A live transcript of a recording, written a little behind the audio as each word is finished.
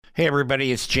Hey,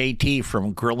 everybody, it's JT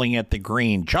from Grilling at the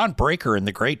Green. John Breaker and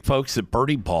the great folks at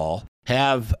Birdie Ball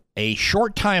have a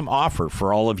short time offer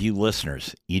for all of you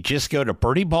listeners. You just go to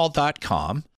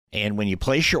birdieball.com, and when you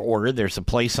place your order, there's a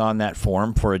place on that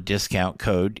form for a discount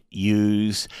code.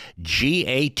 Use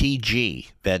GATG.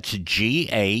 That's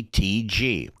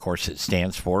GATG. Of course, it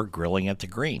stands for Grilling at the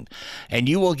Green. And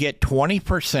you will get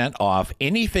 20% off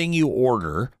anything you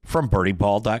order from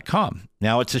birdieball.com.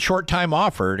 Now, it's a short-time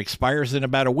offer. It expires in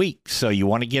about a week, so you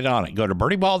want to get on it. Go to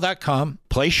birdieball.com,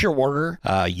 place your order,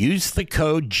 use the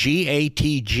code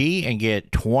GATG, and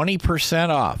get 20%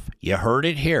 off. You heard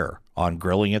it here on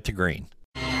Grilling at the Green.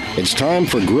 It's time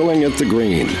for Grilling at the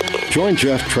Green. Join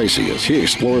Jeff Tracy as he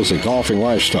explores the golfing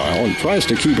lifestyle and tries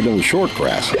to keep it in the short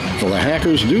grass for the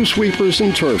hackers, dew sweepers,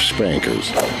 and turf spankers.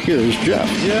 Here's Jeff.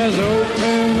 Just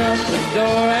open up the door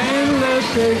and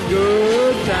let's take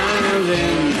good times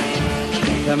in.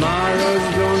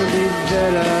 Tomorrow's gonna be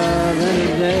better than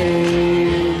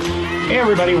today. Hey,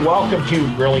 everybody, welcome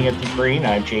to Grilling at the Green.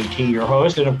 I'm JT, your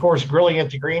host. And of course, Grilling at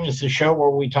the Green is the show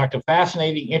where we talk to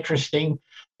fascinating, interesting,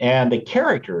 and the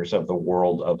characters of the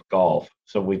world of golf.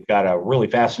 So we've got a really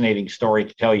fascinating story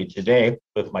to tell you today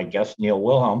with my guest, Neil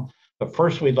Wilhelm. But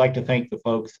first, we'd like to thank the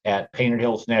folks at Painted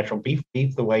Hills Natural Beef,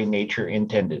 beef the way nature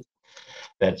intended.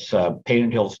 That's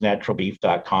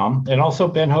paintedhillsnaturalbeef.com. And also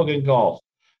Ben Hogan Golf,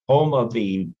 home of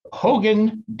the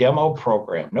Hogan Demo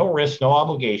Program. No risk, no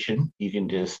obligation. You can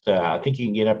just, I think you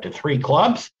can get up to 3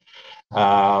 clubs.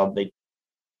 They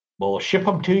will ship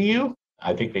them to you.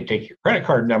 I think they take your credit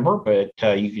card number, but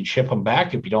you can ship them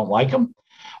back if you don't like them,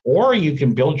 or you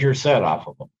can build your set off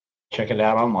of them. Check it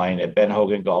out online at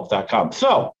benhogangolf.com.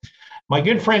 So my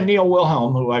good friend Neil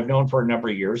Wilhelm, who I've known for a number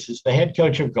of years, is the head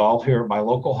coach of golf here at my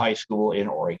local high school in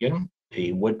Oregon,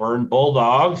 the Woodburn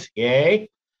Bulldogs. Yay.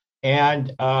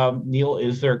 And Neil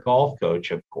is their golf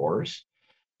coach, of course.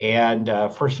 And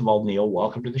first of all, Neil,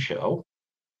 welcome to the show.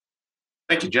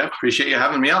 Thank you, Jeff. Appreciate you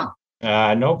having me on.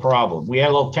 No problem. We had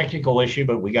a little technical issue,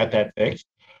 but we got that fixed.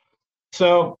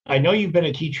 So I know you've been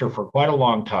a teacher for quite a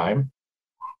long time,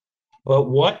 but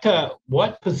what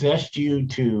possessed you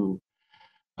to,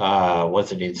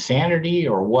 was it insanity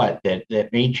or what that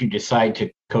made you decide to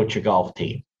coach a golf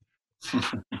team?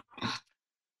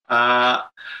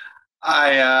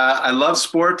 I love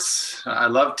sports. I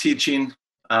love teaching.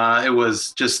 It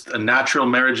was just a natural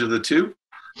marriage of the two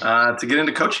to get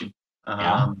into coaching.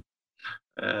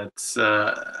 It's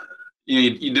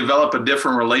you develop a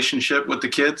different relationship with the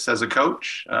kids as a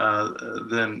coach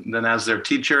than as their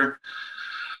teacher.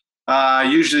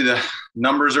 Usually the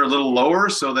numbers are a little lower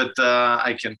so that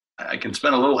I can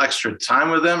spend a little extra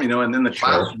time with them, and in the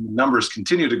classroom, the numbers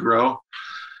continue to grow.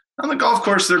 On the golf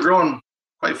course, they're growing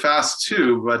quite fast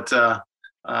too, but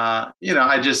I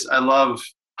love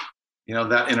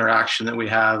that interaction that we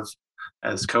have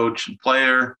as coach and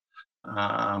player.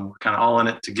 We're kind of all in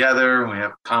it together. We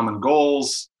have common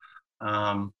goals.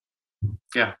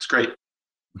 It's great.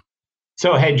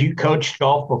 So had you coached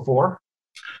golf before?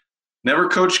 Never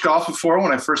coached golf before.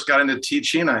 When I first got into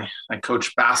teaching, I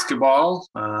coached basketball.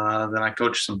 Then I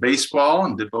coached some baseball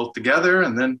and did both together.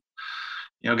 And then,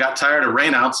 got tired of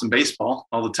rainouts and baseball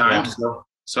all the time. Yeah.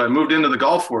 So I moved into the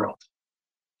golf world.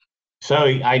 So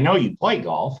I know you play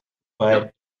golf,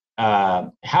 but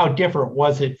how different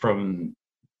was it from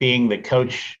being the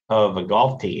coach of a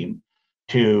golf team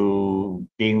to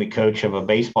being the coach of a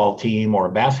baseball team or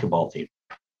a basketball team?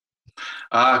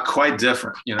 Quite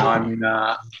different.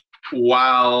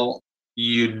 While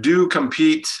you do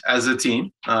compete as a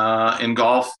team in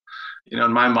golf,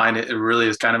 in my mind, it really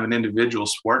is kind of an individual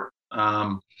sport.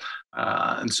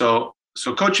 And so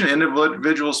coaching an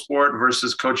individual sport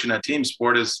versus coaching a team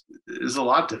sport is a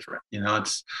lot different.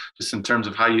 It's just in terms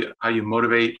of how you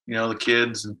motivate, the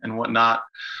kids and whatnot.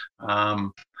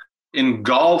 In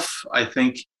golf, I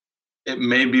think it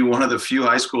may be one of the few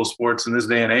high school sports in this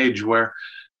day and age where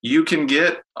you can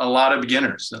get a lot of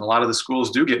beginners, and a lot of the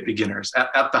schools do get beginners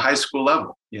at the high school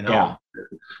level.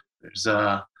 There's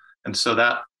and so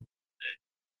that,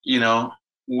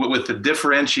 with the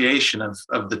differentiation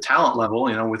of the talent level,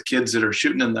 with kids that are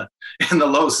shooting in the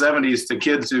low 70s to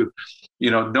kids who,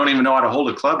 don't even know how to hold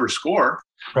a club or score.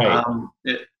 Right.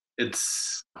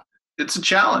 It's a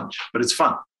challenge, but it's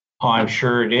fun. Oh, I'm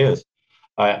sure it is.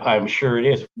 I'm sure it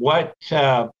is. What,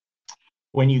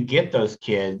 when you get those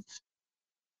kids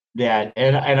that,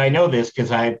 and I know this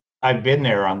because I've been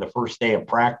there on the first day of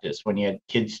practice when you had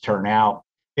kids turn out,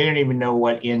 they didn't even know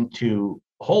what end to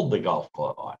hold the golf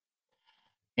club on.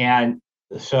 And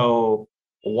so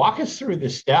walk us through the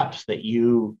steps that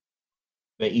you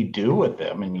do with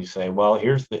them. And you say, well,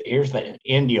 here's the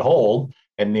end you hold,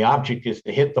 and the object is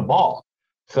to hit the ball.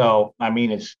 So, I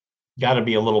mean, it's got to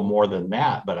be a little more than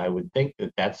that, but I would think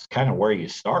that that's kind of where you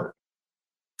start.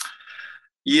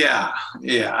 Yeah,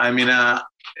 yeah. I mean,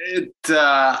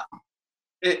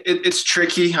 it's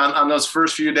tricky on those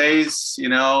first few days,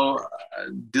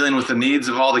 dealing with the needs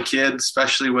of all the kids,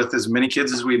 especially with as many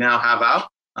kids as we now have out.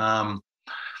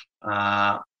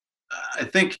 I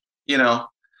think, got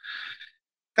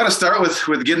to start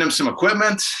with getting them some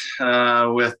equipment,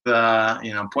 with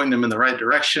pointing them in the right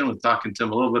direction, with talking to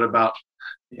them a little bit about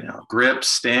grip,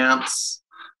 stance,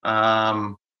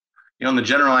 and the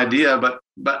general idea. But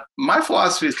my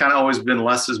philosophy has kind of always been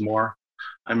less is more.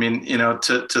 I mean,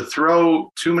 to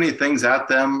throw too many things at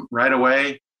them right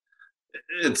away,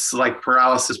 it's like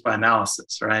paralysis by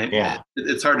analysis, right? Yeah,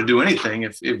 it's hard to do anything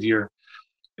if you're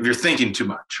thinking too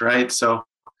much, right? So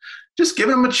just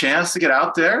giving them a chance to get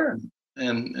out there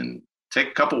and take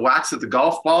a couple whacks at the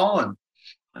golf ball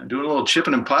and doing a little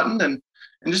chipping and putting and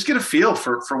just get a feel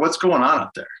for what's going on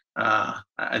out there.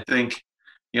 I think,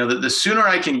 the sooner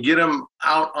I can get them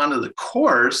out onto the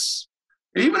course,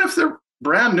 even if they're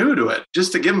brand new to it,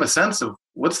 just to give them a sense of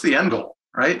what's the end goal,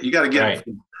 right? You got to get right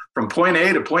from point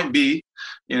A to point B.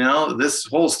 This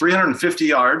hole's 350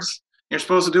 yards. You're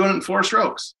supposed to do it in 4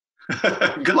 strokes.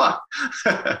 Good luck.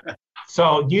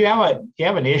 So do you have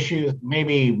an issue,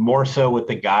 maybe more so with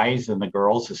the guys than the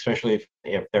girls, especially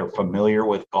if they're familiar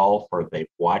with golf or they've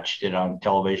watched it on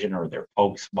television or their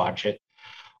folks watch it,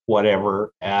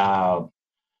 whatever.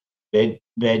 They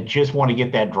just want to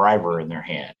get that driver in their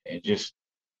hand and just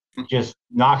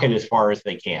knock it as far as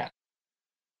they can.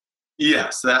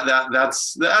 Yes,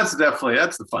 that's definitely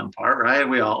the fun part, right?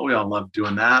 We all love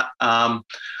doing that. I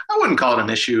wouldn't call it an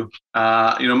issue.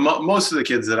 Most of the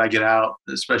kids that I get out,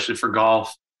 especially for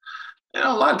golf,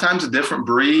 a lot of times a different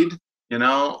breed.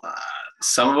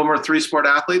 Some of them are 3-sport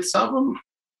athletes. Some of them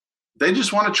they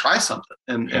just want to try something,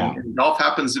 and golf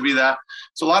happens to be that.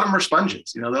 So a lot of them are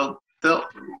sponges.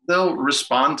 They'll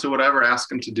respond to whatever I ask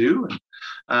them to do, and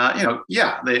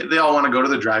they all want to go to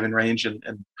the driving range and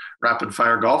rapid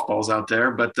fire golf balls out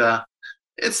there, but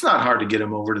it's not hard to get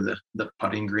them over to the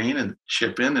putting green and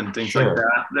chip in and things like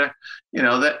that.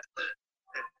 That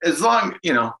as long,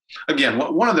 again,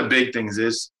 one of the big things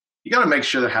is you got to make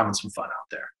sure they're having some fun out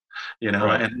there,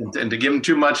 Right. and to give them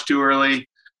too much too early,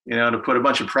 to put a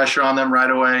bunch of pressure on them right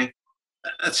away,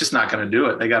 that's just not going to do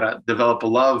it. They got to develop a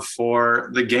love for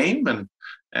the game, and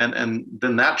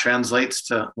then that translates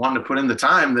to wanting to put in the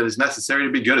time that is necessary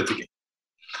to be good at the game.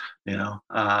 Yeah.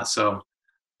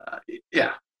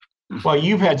 Well,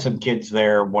 you've had some kids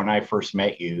there when I first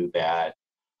met you that,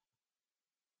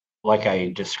 like I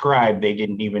described, they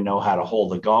didn't even know how to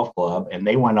hold a golf club, and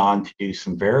they went on to do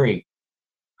some very,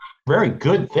 very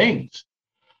good things.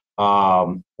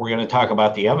 We're going to talk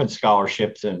about the Evans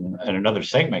scholarships in another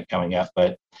segment coming up,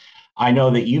 but I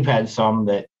know that you've had some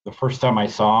that the first time I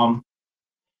saw them,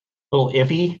 a little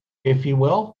iffy, if you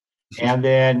will, and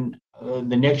then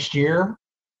the next year,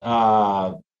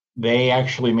 they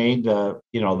actually made the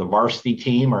varsity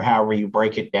team, or however you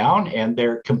break it down, and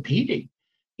they're competing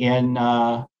in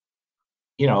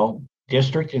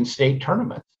district and state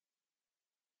tournaments.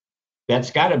 That's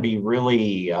got to be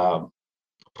really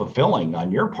fulfilling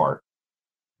on your part.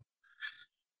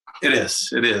 It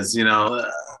is.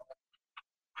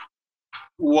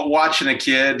 Watching a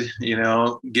kid,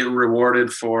 get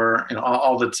rewarded for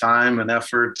all the time and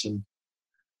effort and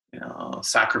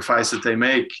sacrifice that they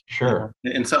make. Sure.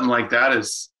 And something like that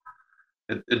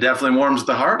it definitely warms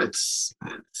the heart. It's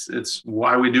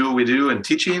why we do what we do in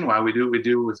teaching, why we do what we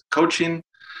do with coaching.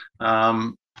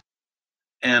 It's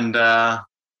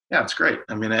great.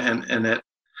 I mean, and it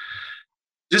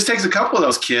just takes a couple of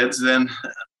those kids, then,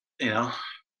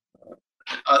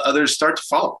 others start to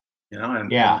follow,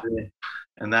 and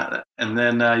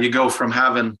then you go from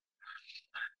having,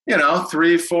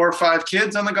 3, 4, 5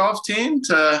 kids on the golf team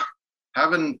to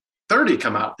having 30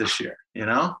 come out this year,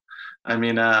 I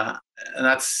mean, and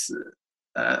that's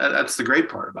the great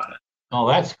part about it. Oh,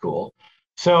 that's cool.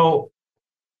 So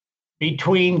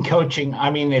between coaching, I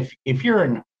mean, if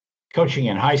you're coaching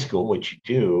in high school, which you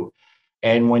do,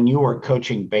 and when you were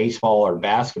coaching baseball or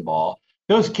basketball,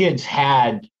 those kids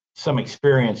had some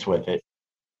experience with it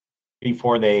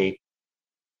before they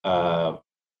turned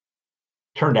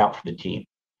out for the team.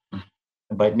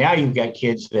 But now you've got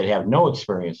kids that have no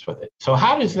experience with it. So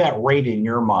how does that rate in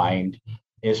your mind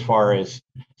as far as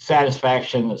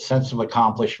satisfaction, a sense of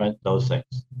accomplishment, those things?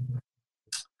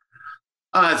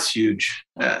 It's huge.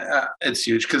 It's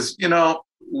huge because,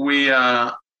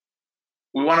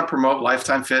 we want to promote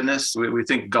lifetime fitness. We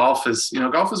think golf is one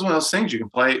of those things you can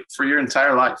play for your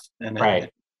entire life. And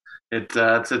right.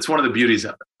 It's one of the beauties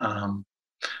of it.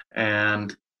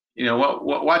 And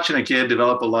watching a kid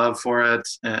develop a love for it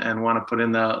and want to put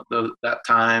in that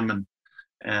time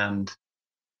and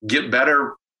get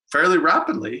better fairly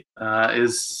rapidly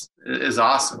is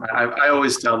awesome. I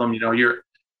always tell them,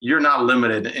 you're not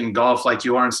limited in golf like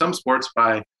you are in some sports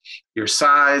by your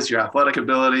size, your athletic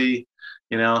ability,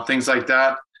 things like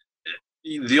that.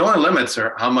 The only limits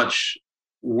are how much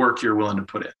work you're willing to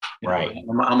put in, right?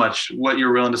 What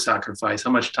you're willing to sacrifice,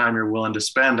 how much time you're willing to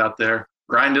spend out there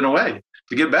grinding away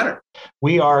to get better.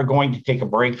 We are going to take a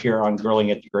break here on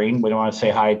Grilling at the Green. We want to say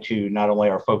hi to not only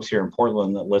our folks here in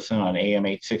Portland that listen on AM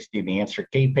 860, The Answer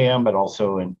KPAM, but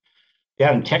also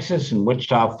down in Texas and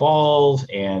Wichita Falls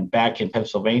and back in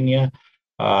Pennsylvania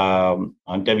on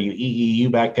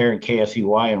WEEU back there and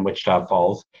KSEY in Wichita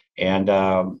Falls. And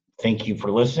thank you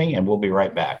for listening, and we'll be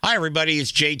right back. Hi, everybody.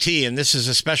 It's JT, and this is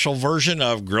a special version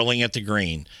of Grilling at the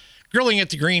Green. Grilling at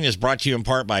the Green is brought to you in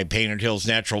part by Painted Hills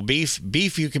Natural Beef.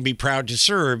 Beef you can be proud to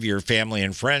serve your family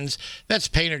and friends. That's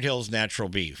Painted Hills Natural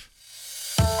Beef.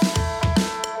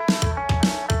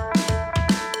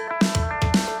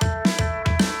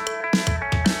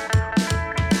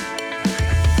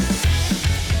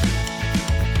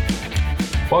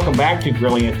 Welcome back to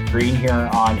Grilling at the Green here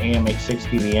on AM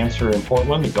 860, The Answer in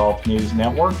Portland, the Golf News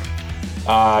Network,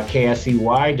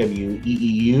 KSEY,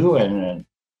 WEEU, and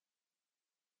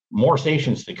more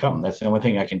stations to come. That's the only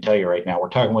thing I can tell you right now. We're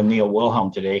talking with Neil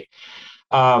Wilhelm today.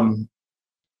 In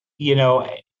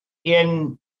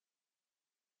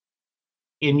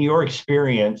your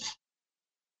experience,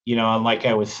 and like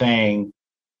I was saying,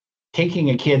 taking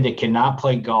a kid that cannot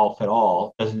play golf at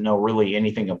all, doesn't know really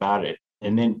anything about it,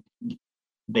 and then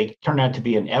they turn out to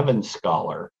be an Evans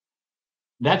Scholar,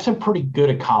 that's a pretty good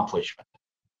accomplishment.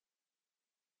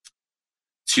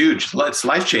 It's huge. It's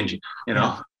life-changing,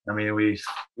 Yeah. I mean,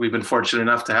 we've been fortunate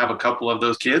enough to have a couple of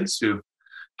those kids who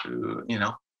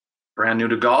brand new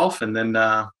to golf, and then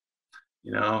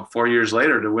 4 years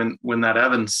later to win that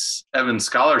Evans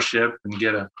Scholarship and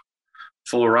get a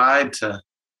full ride to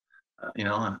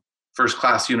a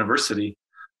first-class university.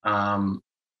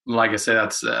 Like I said,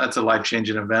 that's a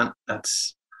life-changing event.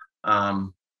 That's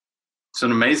it's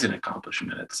an amazing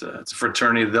accomplishment. It's a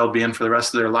fraternity that they'll be in for the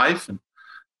rest of their life, and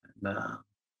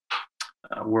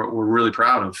we're really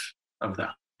proud of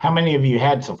that. How many have you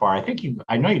had so far?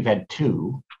 I know you've had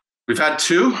two. We've had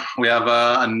two. We have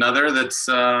another that's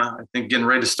I think getting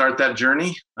ready to start that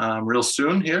journey real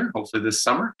soon here, hopefully this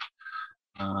summer.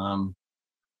 One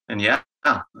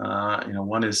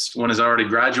is already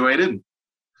graduated,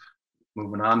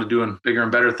 moving on to doing bigger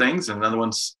and better things, and another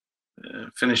one's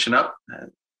finishing up,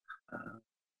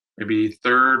 maybe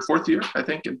third, fourth year, I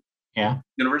think, in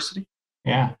university.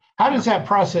 Yeah. How does that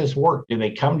process work? Do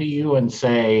they come to you and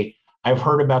say, I've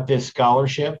heard about this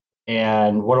scholarship,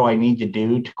 and what do I need to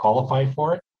do to qualify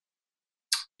for it?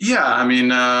 Yeah, I mean,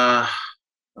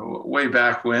 way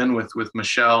back when with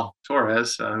Michelle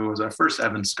Torres, who was our first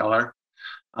Evans Scholar,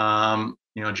 John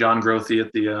Grothy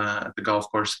at the golf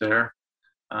course there,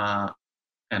 and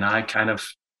I kind of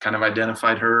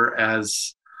identified her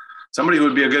as somebody who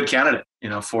would be a good candidate,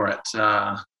 for it.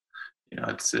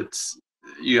 It's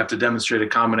you have to demonstrate a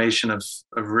combination of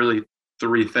really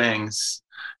three things,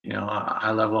 a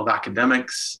high level of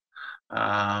academics. You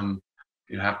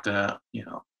have to,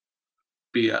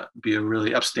 be a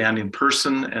really upstanding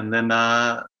person, and then,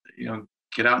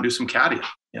 get out and do some caddying,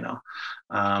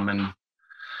 and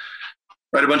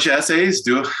write a bunch of essays,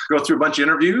 go through a bunch of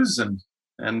interviews,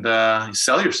 and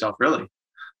sell yourself really.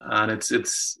 And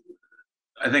it's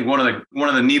I think one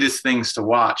of the neatest things to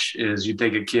watch is you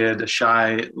take a kid, a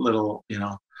shy little,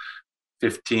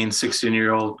 15,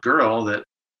 16-year-old girl that,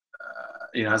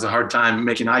 has a hard time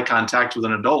making eye contact with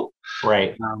an adult.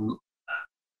 Right.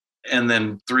 And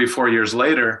then 3-4 years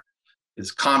later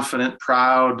is confident,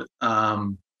 proud,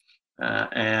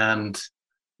 and,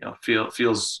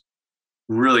 feels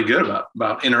really good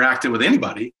about interacting with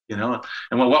anybody, and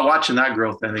watching that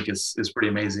growth, I think is pretty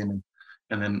amazing.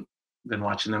 And then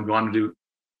watching them go on to do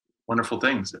wonderful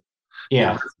things.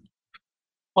 Yeah.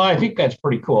 Well, I think that's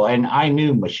pretty cool. And I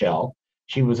knew Michelle.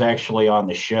 She was actually on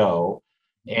the show,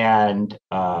 and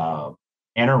her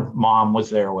mom was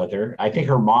there with her. I think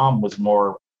her mom was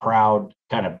more proud,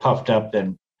 kind of puffed up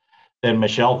than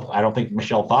Michelle. I don't think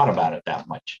Michelle thought about it that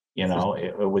much.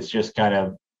 It was just kind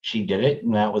of, she did it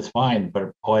and that was fine,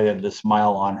 but boy, had the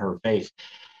smile on her face.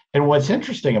 And what's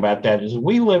interesting about that is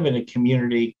we live in a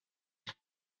community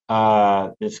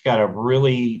that's got a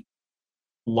really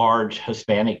large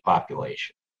Hispanic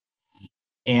population.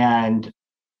 And,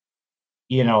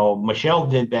 Michelle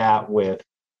did that with,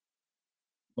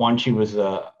 one, she was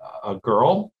a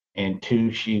girl, and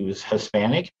two, she was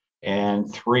Hispanic.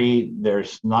 and 3,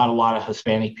 there's not a lot of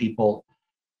Hispanic people.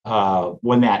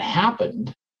 When that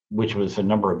happened, which was a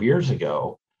number of years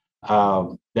ago,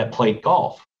 that played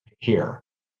golf here.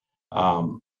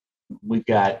 We've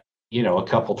got, a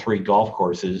couple, 3 golf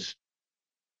courses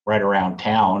right around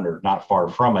town or not far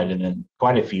from it, and then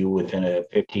quite a few within a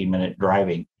 15-minute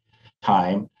driving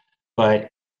time. But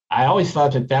I always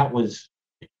thought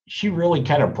she really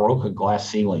kind of broke a glass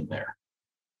ceiling there.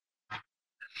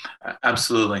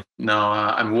 Absolutely. No,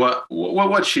 I mean,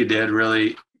 what she did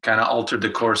really kind of altered the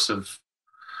course of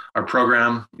our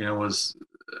program, was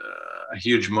a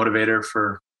huge motivator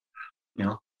for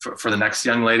the next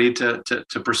young lady to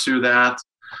pursue that.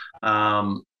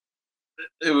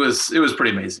 It was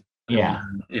pretty amazing. Yeah.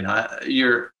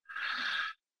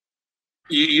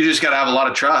 You just got to have a lot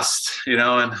of trust,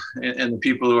 and the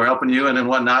people who are helping you and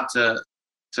whatnot to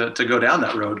go down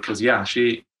that road. Cause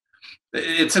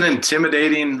it's an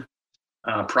intimidating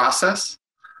process.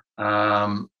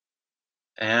 And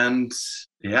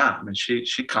yeah, I mean,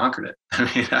 she conquered it.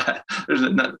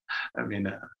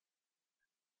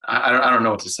 I don't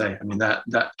know what to say. I mean,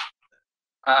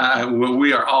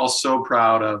 we are all so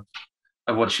proud of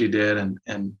what she did and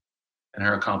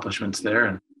her accomplishments there.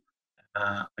 And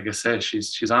like I said,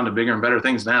 she's on to bigger and better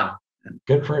things now. And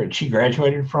good for her. She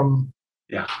graduated from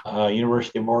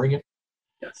University of Oregon.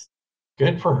 Yes.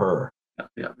 Good for her.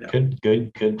 Yeah.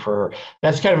 Good for her.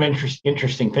 That's kind of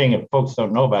interesting thing if folks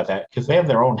don't know about that, because they have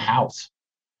their own house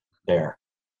there.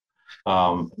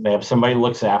 They have somebody who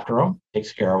looks after them,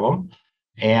 takes care of them.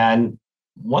 And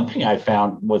one thing I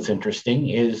found was interesting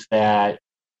is that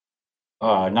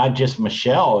not just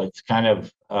Michelle, it's kind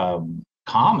of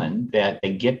common that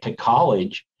they get to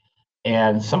college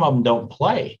and some of them don't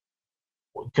play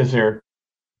because they're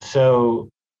so,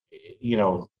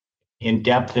 in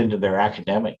depth into their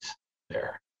academics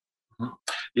there.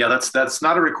 Yeah, that's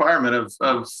not a requirement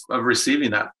of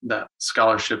receiving that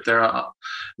scholarship there.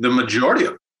 The majority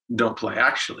of them don't play,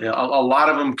 actually. A lot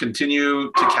of them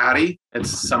continue to caddy.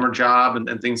 It's a summer job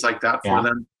and things like that for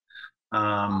them.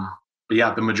 But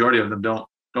yeah, the majority of them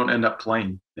don't end up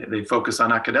playing. They focus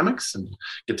on academics and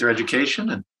get their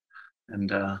education and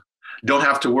don't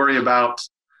have to worry about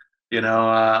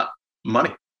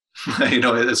money. As far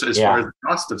as the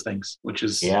cost of things, which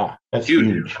is that's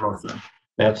huge.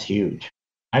 That's huge.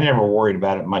 I never worried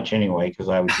about it much anyway because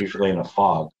I was usually in a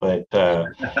fog. But but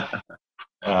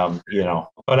I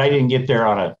didn't get there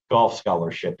on a golf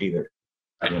scholarship either.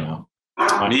 Me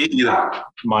either.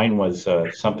 Mine was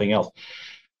something else.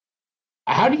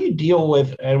 How do you deal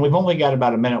with? And we've only got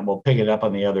about a minute. We'll pick it up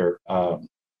on the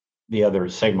other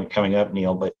segment coming up,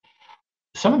 Neil. But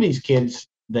some of these kids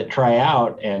that try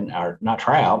out and are not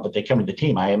try out, but they come to the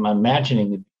team. I am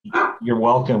imagining you're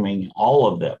welcoming all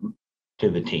of them to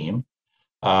the team.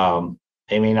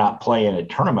 They may not play in a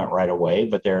tournament right away,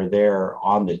 but they're there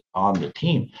on the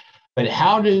team. But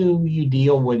how do you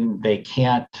deal when they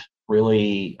can't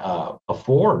really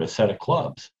afford a set of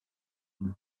clubs?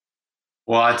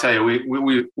 Well, I tell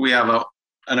you, we have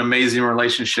an amazing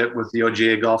relationship with the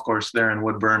OGA golf course there in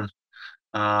Woodburn.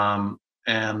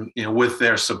 And with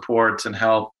their support and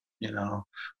help,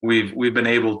 we've been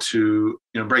able to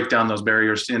break down those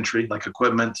barriers to entry, like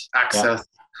equipment, access,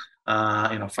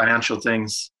 financial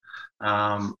things,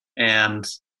 and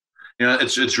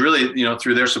it's really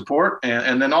through their support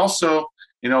and then also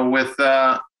with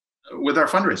our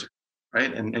fundraiser,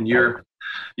 right? And you're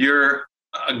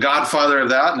a godfather of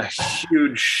that and a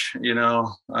huge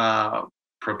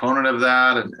proponent of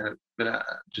that and been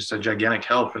just a gigantic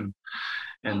help and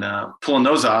pulling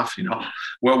those off,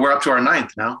 we're up to our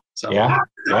 9th now. So yeah,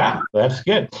 that's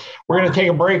good. We're going to take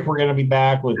a break. We're going to be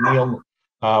back with Neil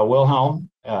Wilhelm,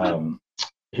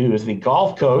 who is the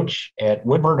golf coach at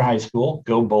Woodburn High School.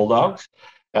 Go Bulldogs!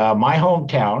 My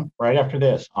hometown. Right after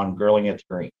this on Grilling at the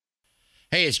Green.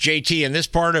 Hey, it's JT, and this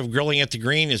part of Grilling at the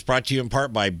Green is brought to you in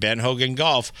part by Ben Hogan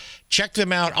Golf. Check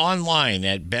them out online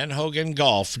at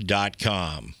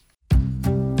benhogangolf.com.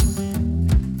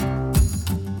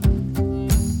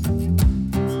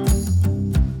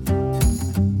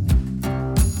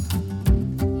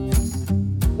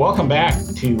 Welcome back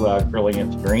to Grilling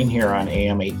at the Green here on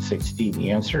AM 860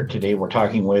 The Answer. Today we're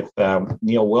talking with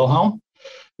Neil Wilhelm,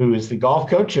 who is the golf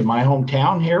coach in my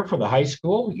hometown here for the high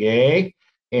school. Yay!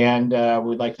 And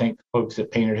we'd like to thank the folks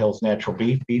at Painted Hills Natural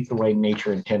Beef the way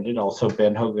nature intended. Also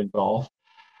Ben Hogan Golf.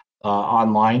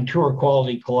 Online tour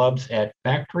quality clubs at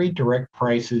factory direct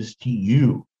prices to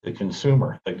you, the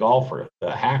consumer, the golfer,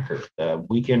 the hacker, the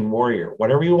weekend warrior,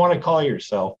 whatever you want to call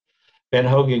yourself. Ben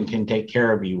Hogan can take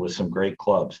care of you with some great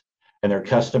clubs, and they're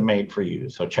custom made for you.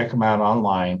 So check them out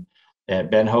online at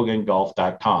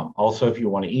benhogangolf.com. Also, if you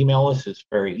want to email us, it's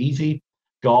very easy,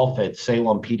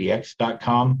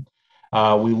 golf@salempdx.com.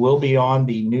 We will be on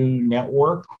the new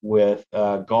network with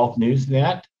Golf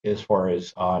Newsnet as far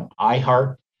as on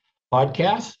iHeart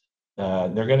podcasts.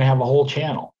 They're going to have a whole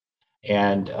channel.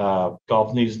 And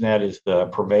Golf Newsnet is the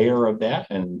purveyor of that.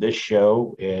 And this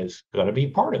show is going to be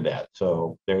part of that.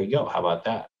 So there you go. How about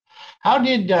that? How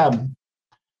did COVID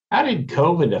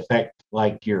affect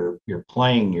like your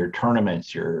playing, your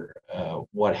tournaments, your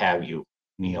what have you,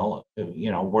 Neil?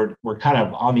 You know, we're kind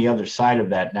of on the other side of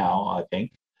that now, I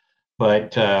think.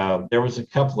 But there was a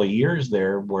couple of years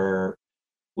there where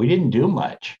we didn't do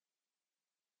much.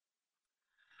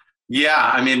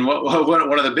 Yeah, I mean,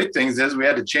 one of the big things is we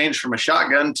had to change from a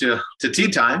shotgun to tee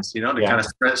times, you know, to kind of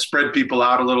spread people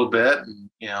out a little bit, and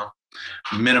you know,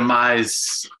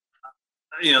 minimize,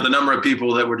 you know, the number of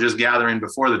people that were just gathering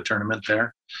before the tournament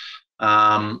there.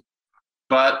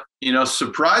 But you know,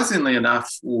 surprisingly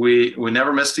enough, we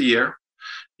never missed a year.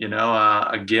 You know,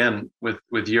 again,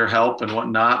 with your help and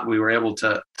whatnot, we were able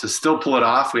to still pull it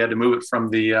off. We had to move it from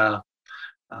the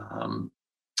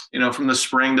you know, from the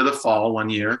spring to the fall one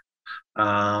year.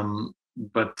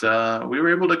 But we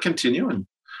were able to continue, and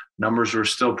numbers were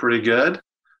still pretty good,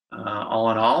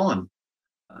 all in all, and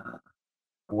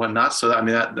whatnot. So I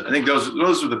mean, I think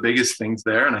those were the biggest things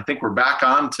there, and I think we're back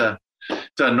on to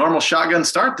a normal shotgun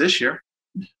start this year.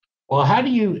 Well, how do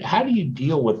you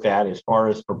deal with that as far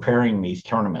as preparing these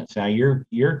tournaments? Now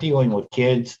you're dealing with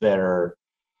kids that are,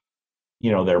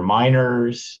 you know, they're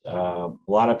minors. A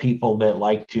lot of people that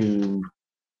like to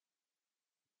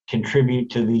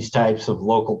contribute to these types of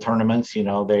local tournaments. You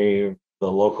know, the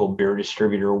local beer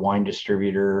distributor, wine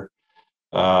distributor,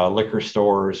 liquor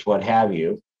stores, what have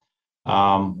you.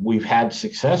 We've had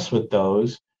success with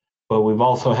those, but we've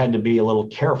also had to be a little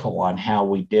careful on how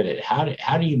we did it. How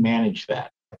do you manage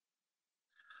that?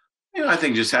 You know, I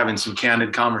think just having some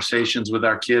candid conversations with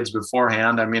our kids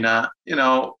beforehand. I mean, you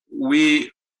know, we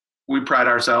pride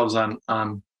ourselves on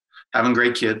having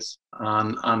great kids,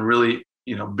 on really,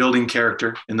 you know, building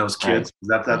character in those kids.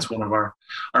 Right. That's one of our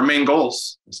main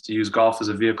goals, is to use golf as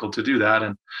a vehicle to do that.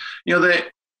 And, you know,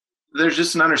 there's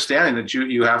just an understanding that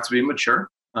you have to be mature,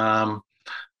 you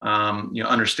know,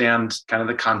 understand kind of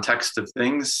the context of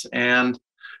things, and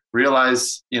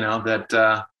realize, you know, that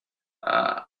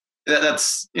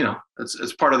that's, you know,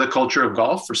 it's part of the culture of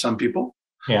golf for some people.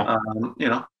 Yeah. You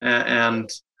know, and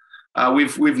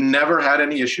we've never had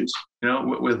any issues, you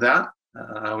know, with that.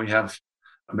 We have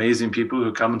amazing people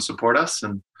who come and support us,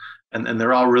 and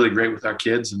they're all really great with our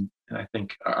kids, and I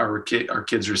think our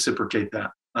kids reciprocate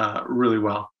that really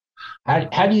well.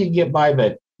 How do you get by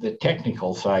the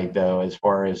technical side though, as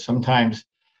far as sometimes,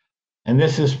 and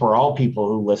this is for all people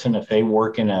who listen, if they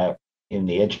work in the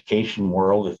education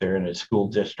world, if they're in a school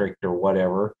district or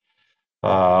whatever,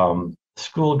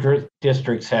 school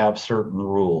districts have certain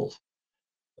rules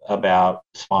about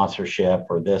sponsorship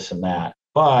or this and that,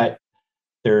 but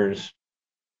there's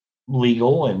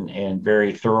legal and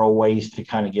very thorough ways to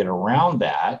kind of get around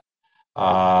that.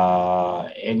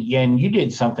 And you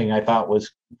did something I thought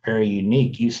was very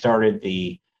unique. You started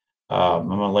I'm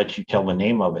going to let you tell the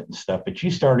name of it and stuff, but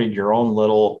you started your own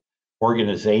little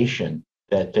organization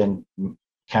that then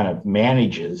kind of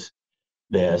manages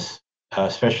this,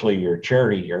 especially your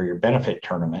charity or your benefit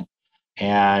tournament.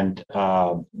 And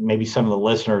maybe some of the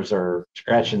listeners are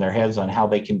scratching their heads on how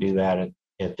they can do that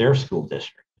at their school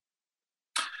district.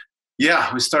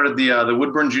 Yeah, we started the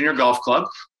Woodburn Junior Golf Club.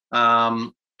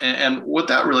 And what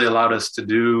that really allowed us to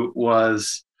do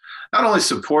was not only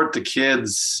support the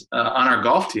kids on our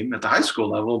golf team at the high school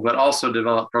level, but also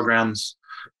develop programs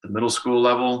at the middle school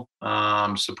level,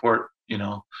 support, you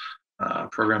know,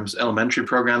 programs, elementary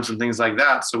programs and things like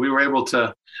that. So we were able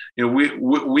to, you know,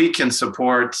 we can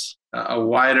support a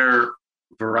wider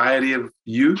variety of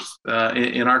youth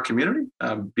in our community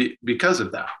because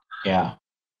of that. Yeah.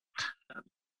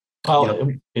 Well, you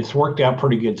know, it's worked out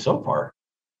pretty good so far.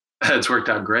 It's worked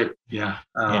out great. Yeah.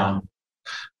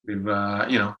 We've,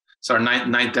 you know, it's our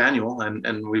ninth annual,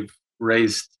 and we've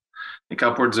raised, I think,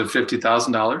 upwards of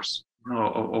 $50,000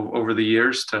 over the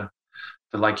years to,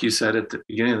 like you said at the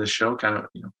beginning of the show, kind of,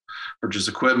 you know, purchase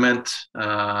equipment, you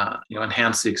know,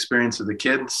 enhance the experience of the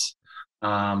kids,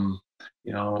 you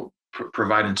know,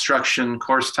 provide instruction,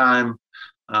 course time,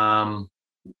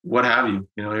 what have you,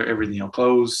 you know, everything, you know,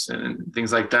 clothes and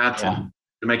things like that. Yeah.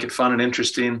 To make it fun and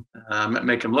interesting,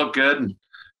 make them look good,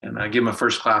 and give them a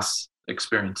first-class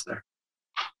experience there.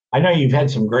 I know you've had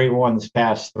some great ones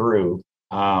pass through.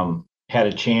 Had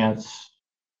a chance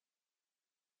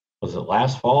was it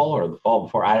last fall or the fall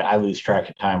before? I lose track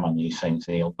of time on these things,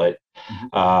 Neil. But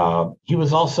he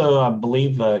was also, I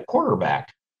believe, the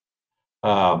quarterback.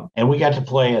 And we got to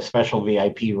play a special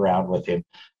VIP round with him,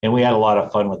 and we had a lot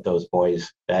of fun with those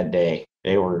boys that day.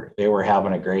 They were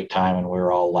having a great time, and we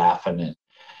were all laughing.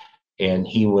 And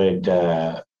he would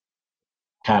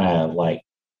kind of like,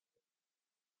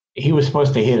 he was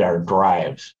supposed to hit our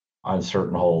drives on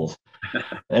certain holes.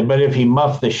 But if he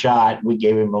muffed the shot, we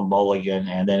gave him a mulligan.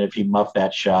 And then if he muffed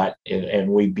that shot and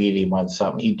we beat him on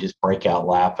something, he'd just break out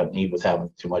laughing. He was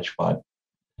having too much fun.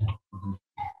 Mm-hmm.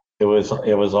 It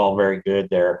was all very good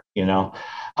there, you know.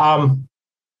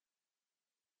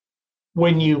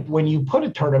 When you put a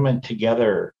tournament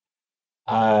together,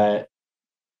 and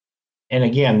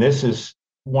again, this is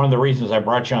one of the reasons I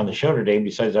brought you on the show today,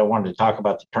 besides I wanted to talk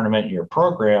about the tournament in your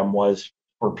program, was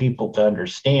for people to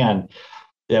understand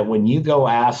that when you go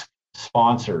ask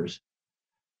sponsors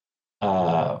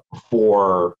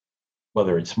for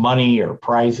whether it's money or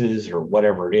prizes or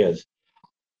whatever it is,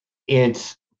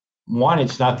 it's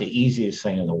not the easiest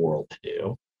thing in the world to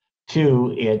do.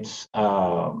 Two, it's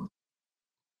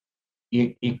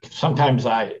sometimes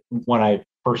when I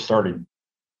first started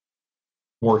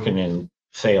working in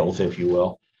sales, if you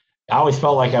will, I always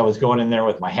felt like I was going in there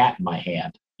with my hat in my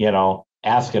hand, you know,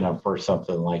 asking them for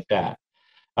something like that.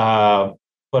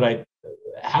 But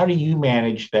how do you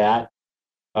manage that?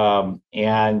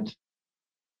 And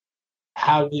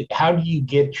how do you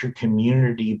get your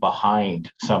community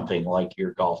behind something like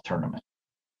your golf tournament?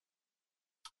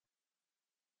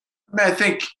 I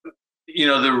think, you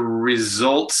know, the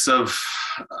results of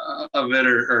it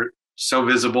are so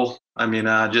visible. I mean,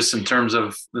 just in terms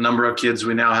of the number of kids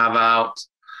we now have out,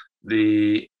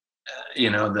 the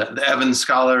Evans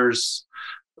Scholars,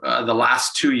 the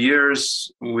last 2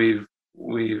 years, we've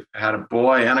had a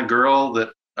boy and a girl that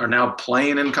are now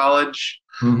playing in college.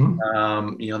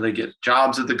 Mm-hmm. You know, they get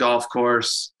jobs at the golf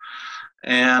course,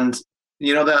 and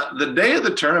you know the day of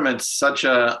the tournament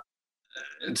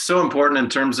it's so important in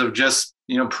terms of just,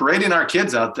 you know, parading our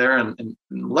kids out there and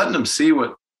letting them see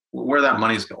where that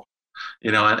money's going,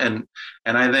 you know, and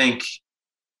I think,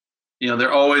 you know,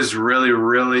 they're always really,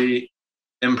 really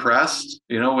impressed,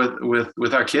 you know,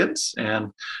 with our kids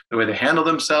and the way they handle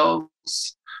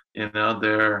themselves, you know,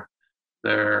 their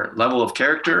level of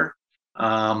character,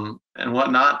 and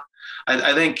whatnot.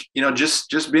 I think, you know,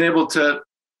 just being able to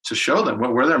show them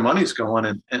where their money's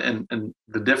going and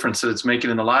the difference that it's making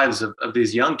in the lives of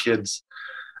these young kids,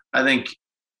 I think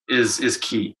is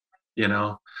key, you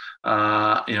know,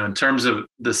 in terms of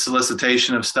the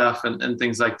solicitation of stuff and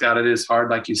things like that. It is hard,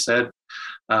 like you said.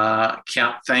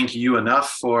 Can't thank you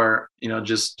enough for, you know,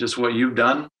 just what you've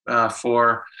done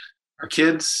for our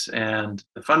kids and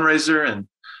the fundraiser and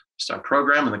just our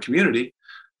program and the community.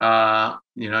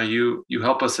 You know, you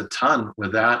help us a ton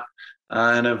with that,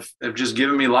 and have just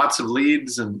given me lots of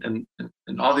leads and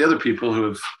all the other people who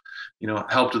have, you know,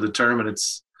 helped with the tournament.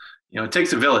 It's, you know, it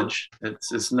takes a village.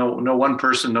 It's no one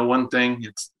person, no one thing.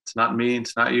 It's not me,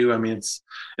 it's not you. I mean, it's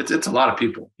a lot of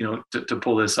people, you know, to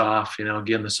pull this off. You know,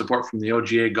 again, the support from the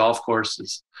OGA golf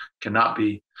courses cannot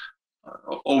be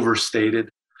overstated.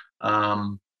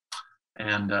 And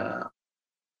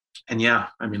yeah,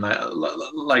 I mean,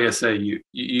 like I say,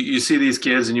 you see these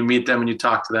kids and you meet them and you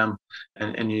talk to them,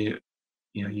 and you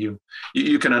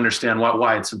can understand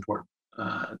why it's important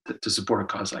to support a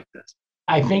cause like this.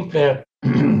 I think that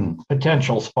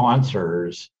potential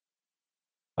sponsors,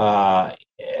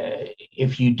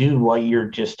 if you do what you're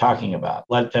just talking about,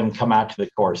 let them come out to the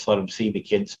course, let them see the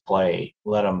kids play,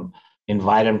 let them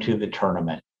invite them to the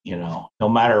tournament, you know, no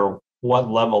matter what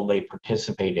level they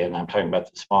participate in. I'm talking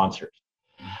about the sponsors.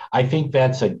 I think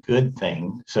that's a good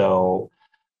thing. So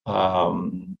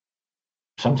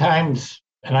sometimes,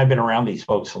 and I've been around these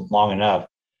folks long enough,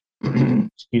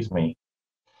 excuse me,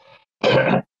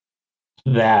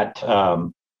 that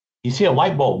you see a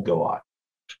light bulb go on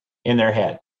in their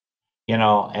head, you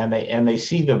know, and they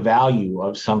see the value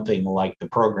of something like the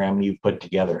program you put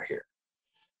together here.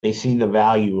 They see the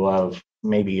value of,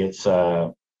 maybe it's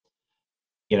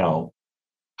you know,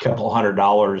 couple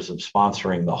 $100 of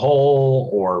sponsoring the hole,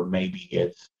 or maybe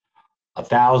it's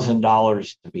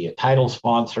 $1,000 to be a title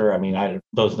sponsor. I mean,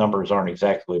 those numbers aren't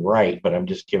exactly right, but I'm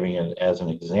just giving it as an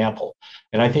example.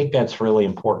 And I think that's really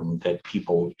important that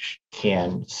people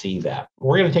can see that.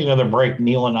 We're going to take another break.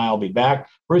 Neil and I will be back.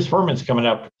 Bruce Furman's coming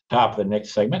up at the top of the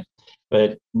next segment,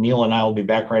 but Neil and I will be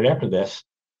back right after this.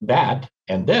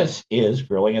 And this is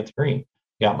Grilling at the Green.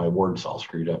 Got my words all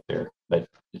screwed up there, but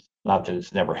it's not that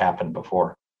it's never happened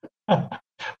before.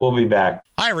 We'll be back.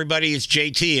 Hi, everybody. It's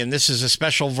JT, and this is a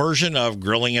special version of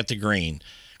Grilling at the Green.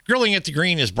 Grilling at the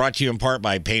Green is brought to you in part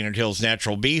by Painted Hills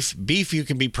Natural Beef. Beef you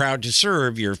can be proud to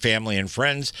serve your family and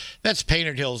friends. That's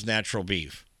Painted Hills Natural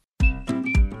Beef.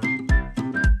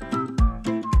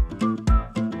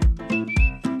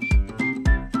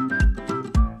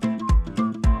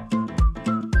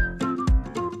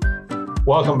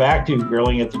 Welcome back to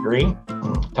Grilling at the Green.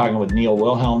 Talking with Neil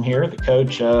Wilhelm here, the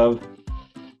coach of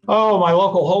my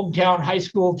local hometown high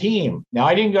school team. Now,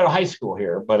 I didn't go to high school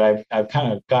here, but I've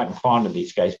kind of gotten fond of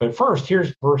these guys. But first,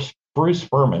 here's Bruce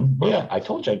Furman. Yeah, I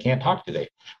told you I can't talk today.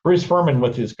 Bruce Furman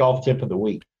with his golf tip of the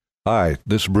week. Hi,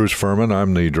 this is Bruce Furman.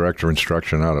 I'm the Director of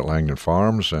Instruction out at Langdon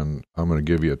Farms, and I'm going to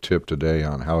give you a tip today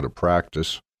on how to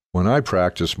practice. When I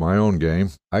practice my own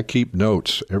game, I keep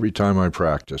notes every time I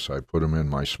practice. I put them in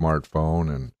my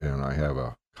smartphone, and I have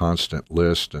a constant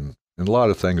list, and a lot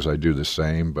of things I do the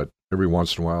same, but every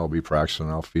once in a while I'll be practicing,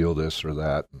 I'll feel this or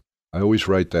that. And I always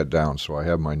write that down so I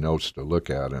have my notes to look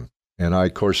at. And I,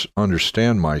 of course,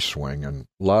 understand my swing. And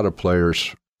a lot of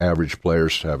players, average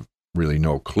players, have really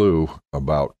no clue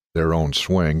about their own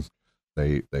swing.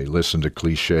 They listen to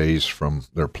cliches from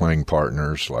their playing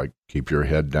partners, like keep your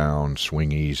head down,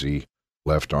 swing easy,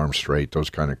 left arm straight, those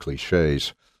kind of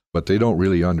cliches. But they don't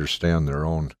really understand their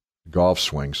own golf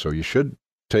swing. So you should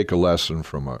take a lesson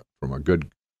from a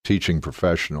good teaching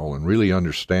professional and really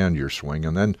understand your swing.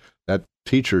 And then that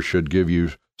teacher should give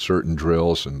you certain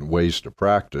drills and ways to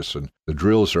practice. And the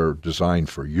drills are designed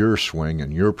for your swing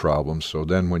and your problems. So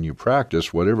then when you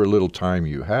practice, whatever little time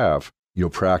you have, you're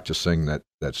practicing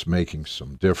that's making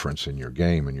some difference in your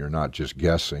game, and you're not just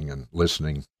guessing and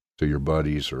listening to your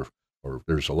buddies or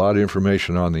there's a lot of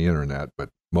information on the internet, but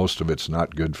most of it's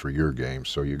not good for your game.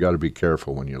 So you got to be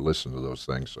careful when you listen to those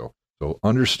things. So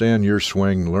understand your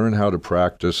swing, learn how to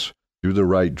practice, do the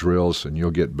right drills, and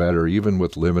you'll get better even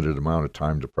with limited amount of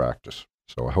time to practice.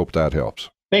 So I hope that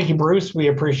helps. Thank you, Bruce. We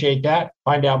appreciate that.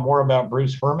 Find out more about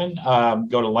Bruce Furman.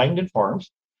 Go to Langdon Farms,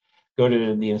 go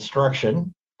to the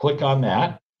instruction, click on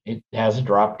that. It has a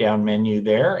drop-down menu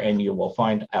there, and you will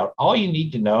find out all you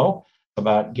need to know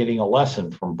about getting a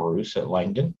lesson from Bruce at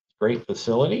Langdon. Great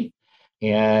facility,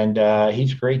 and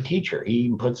he's a great teacher. He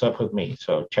even puts up with me.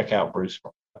 So check out Bruce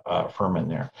Furman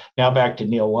there. Now back to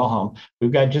Neil Wilhelm.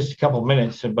 We've got just a couple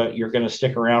minutes, but you're going to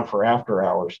stick around for after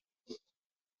hours.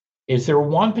 Is there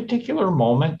one particular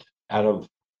moment out of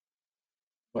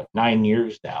 9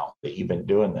 years now that you've been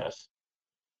doing this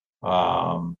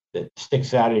that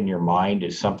sticks out in your mind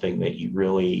as something that you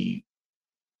really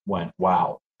went,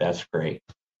 wow, that's great?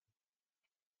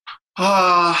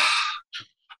 I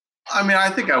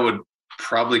think I would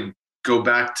probably go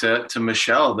back to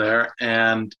Michelle there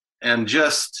and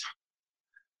just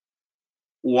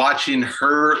watching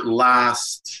her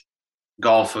last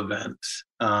golf event.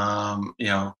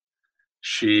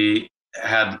 She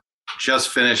had just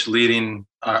finished leading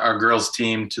our girls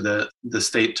team to the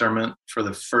state tournament for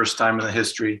the first time in the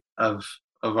history of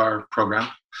our program.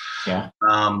 Yeah.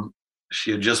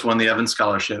 She had just won the Evans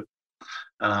Scholarship.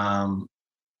 And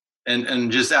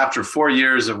just after 4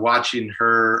 years of watching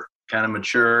her kind of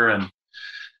mature and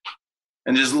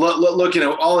just looking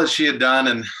at all that she had done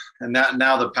and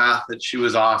now the path that she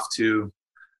was off to,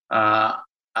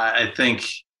 I think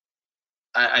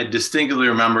I distinctly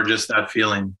remember just that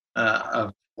feeling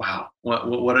of, wow,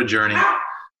 what a journey.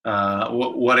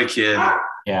 What a kid.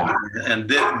 Yeah. And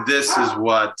this is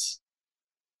what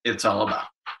it's all about,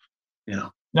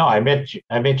 No, I bet you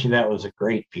that was a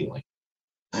great feeling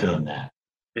seeing that.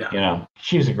 Yeah.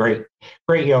 She's a great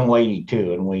young lady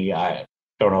too. And I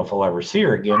don't know if I'll ever see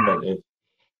her again, but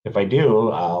if I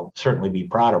do, I'll certainly be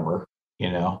proud of her,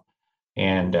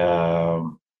 and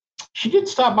she did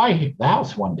stop by the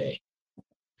house one day a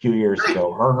few years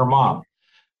ago, her and her mom.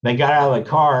 They got out of the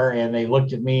car and they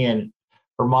looked at me, and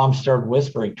her mom started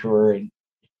whispering to her, and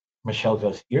Michelle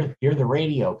goes, you're the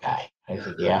radio guy. I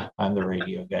said, yeah, I'm the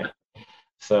radio guy.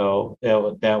 So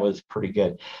that was pretty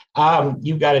good.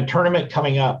 You've got a tournament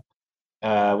coming up.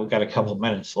 We've got a couple of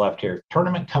minutes left here.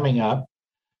 Tournament coming up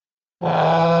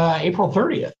April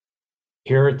 30th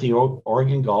here at the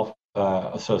Oregon Golf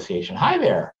Association. Hi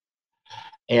there.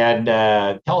 And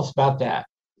tell us about that.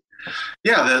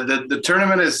 Yeah, the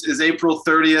tournament is April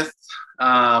 30th.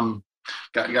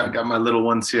 Got my little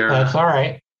ones here. That's all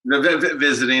right.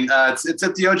 Visiting. It's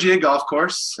at the OGA Golf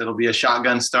Course. It'll be a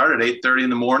shotgun start at 8:30 in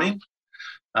the morning.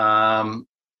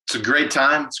 It's a great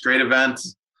time. It's a great event.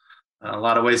 A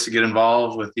lot of ways to get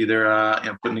involved with either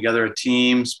putting together a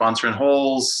team, sponsoring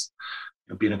holes,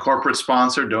 being a corporate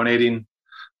sponsor, donating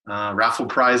raffle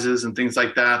prizes and things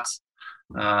like that.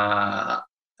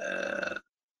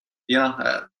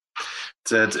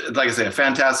 it's like I say, a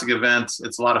fantastic event.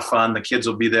 It's a lot of fun. The kids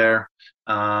will be there.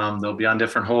 They'll be on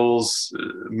different holes,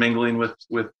 mingling with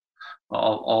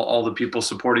all the people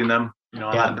supporting them.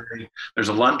 On that day. There's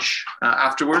a lunch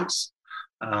afterwards,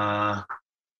 and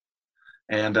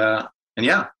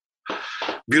yeah,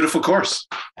 beautiful course.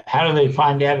 How do they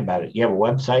find out about it? You have a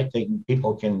website that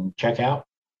people can check out?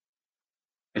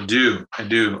 I do.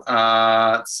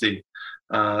 Let's see.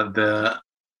 The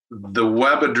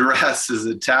web address is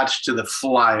attached to the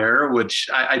flyer, which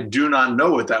I do not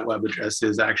know what that web address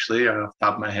is actually off the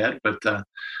top of my head. But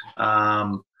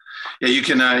you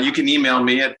can email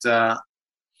me at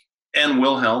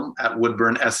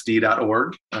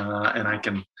nwilhelm@woodburnsd.org, and I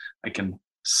can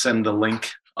send the link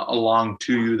along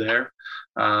to you there.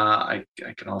 I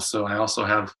also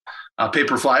have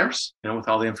paper flyers, with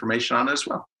all the information on it as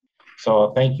well.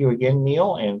 So thank you again,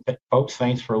 Neil. And folks,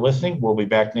 thanks for listening. We'll be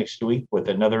back next week with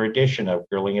another edition of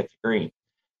Grilling at the Green.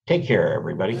 Take care,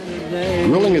 everybody.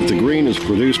 Grilling at the Green is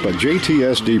produced by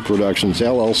JTSD Productions,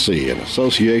 LLC, in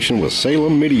association with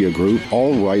Salem Media Group,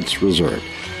 all rights reserved.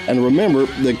 And remember,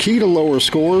 the key to lower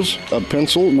scores, a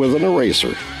pencil with an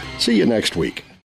eraser. See you next week.